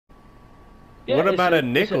Yeah, what about a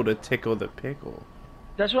nickel to tickle the pickle?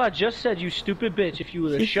 That's what I just said, you stupid bitch. If you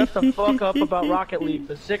would have shut the fuck up about Rocket League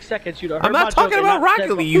for 6 seconds, you'd have heard I'm not my talking joke about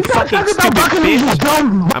Rocket League, you fucking stupid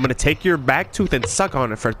bitch. I'm gonna take your back tooth and suck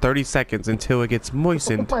on it for 30 seconds until it gets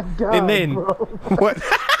moistened. Oh my God, and then bro. what?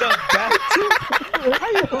 The back tooth? How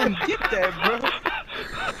you gonna get that,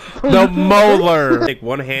 bro? The molar. Take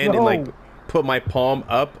one hand and like put my palm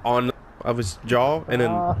up on of his jaw and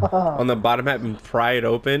then on the bottom half and pry it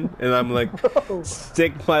open and I'm like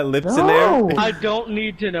stick my lips in there. I don't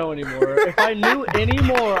need to know anymore. If I knew any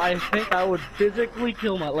more, I think I would physically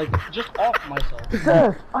kill just off myself.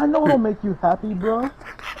 Seth, I know it'll make you happy, bro.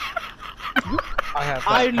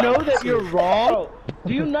 I know that you're wrong.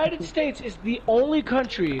 The United States is the only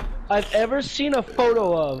country I've ever seen a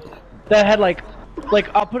photo of that had like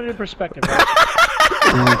I'll put it in perspective. Right?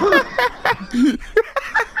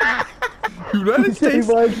 United States,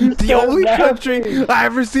 the only country I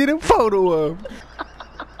ever seen a photo of.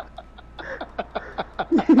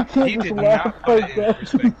 You can't just laugh like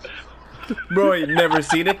that. Bro, you never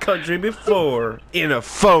seen a country before in a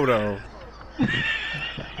photo.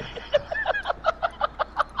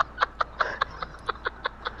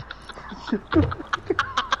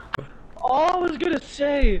 All I was gonna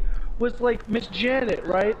say was like Miss Janet,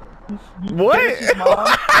 right? What?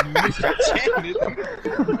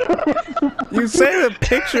 You say the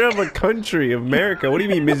picture of a country, America. What do you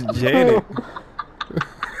mean, Miss Janet?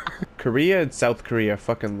 Korea and South Korea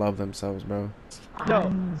fucking love themselves, bro.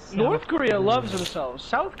 No, North Korea loves themselves.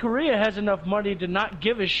 South Korea has enough money to not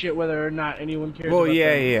give a shit whether or not anyone cares. Well, about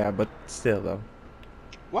yeah, them. yeah, but still, though.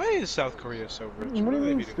 Why is South Korea so rich? What do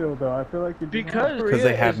you mean still, though? I feel like you're Because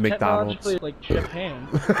they have is McDonald's. technologically like Japan.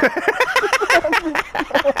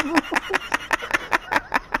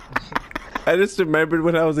 I just remembered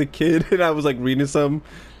when I was a kid and I was like reading some,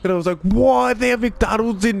 and I was like, "What? They have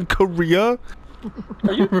McDonald's in Korea?"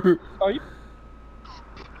 Are you?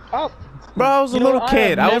 Oh. Bro, I was a little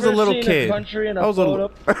kid. I was a little kid. I was a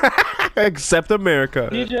little. Except America.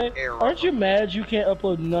 DJ, aren't you mad you can't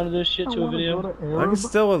upload none of this shit to a video? I can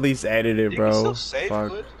still at least edit it, bro. You can still save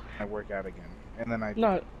Fuck. it. I work out again, and then I.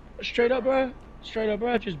 No, straight up, bro. Straight up,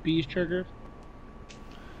 bro. Just bees triggered.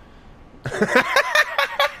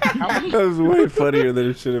 That was way funnier than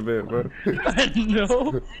it should have been, bro. I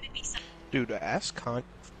know. Dude, ask Kanye.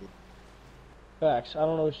 Facts. I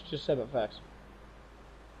don't know what you just said, but facts.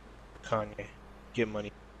 Kanye, get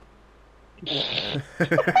money.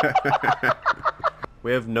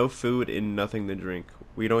 We have no food and nothing to drink.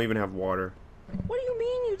 We don't even have water. What do you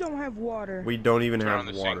mean you don't have water? We don't even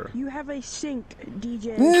have water. You have a sink,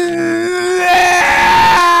 DJ.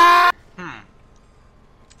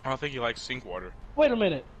 I don't think he likes sink water. Wait a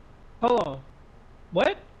minute. Hold on.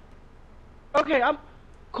 What? Okay,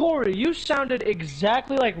 Corey, you sounded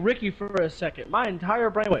exactly like Ricky for a second. My entire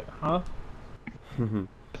brain went, huh?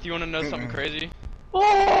 If you want to know something crazy?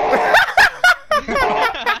 Oh!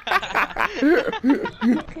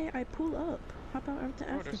 Okay, I pull up. How about after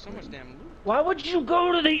Oh, there's so much damn loot. Why would you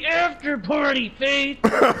go to the after party, Faith?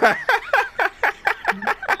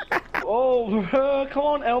 Oh, bro, come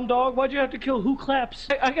on, Elm Dog. Why'd you have to kill Who Claps?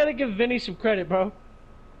 I gotta give Vinny some credit, bro.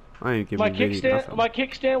 I ain't giving Vinny nothing. My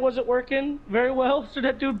kickstand wasn't working very well, so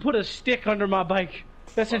that dude put a stick under my bike.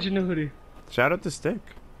 That's ingenuity. Shout out to Stick.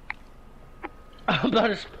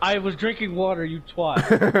 I was drinking water, you twat.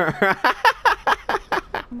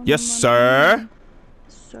 Yes, sir.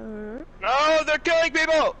 Sir? No, they're killing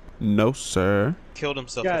people. No, sir. Killed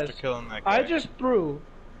himself Guys, after killing that guy. I just threw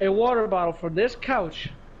a water bottle from this couch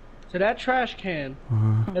to that trash can,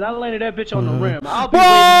 and I landed that bitch on the rim. I'll be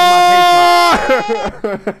waiting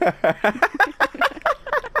for my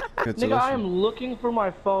paycheck. Nigga, I am looking for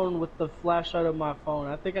my phone with the flashlight of my phone.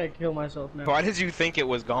 I think I killed myself now. Why did you think it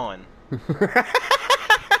was gone?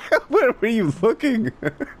 Where were you looking?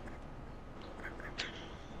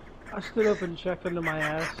 I stood up and checked under my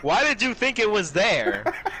ass. Why did you think it was there?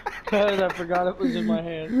 Because I forgot it was in my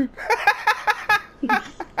hand.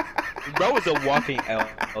 Bro was a walking L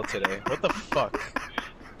today. What the fuck?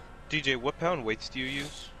 DJ, what pound weights do you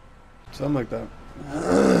use? Something like that.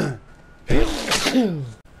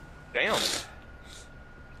 Damn.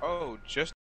 Oh, just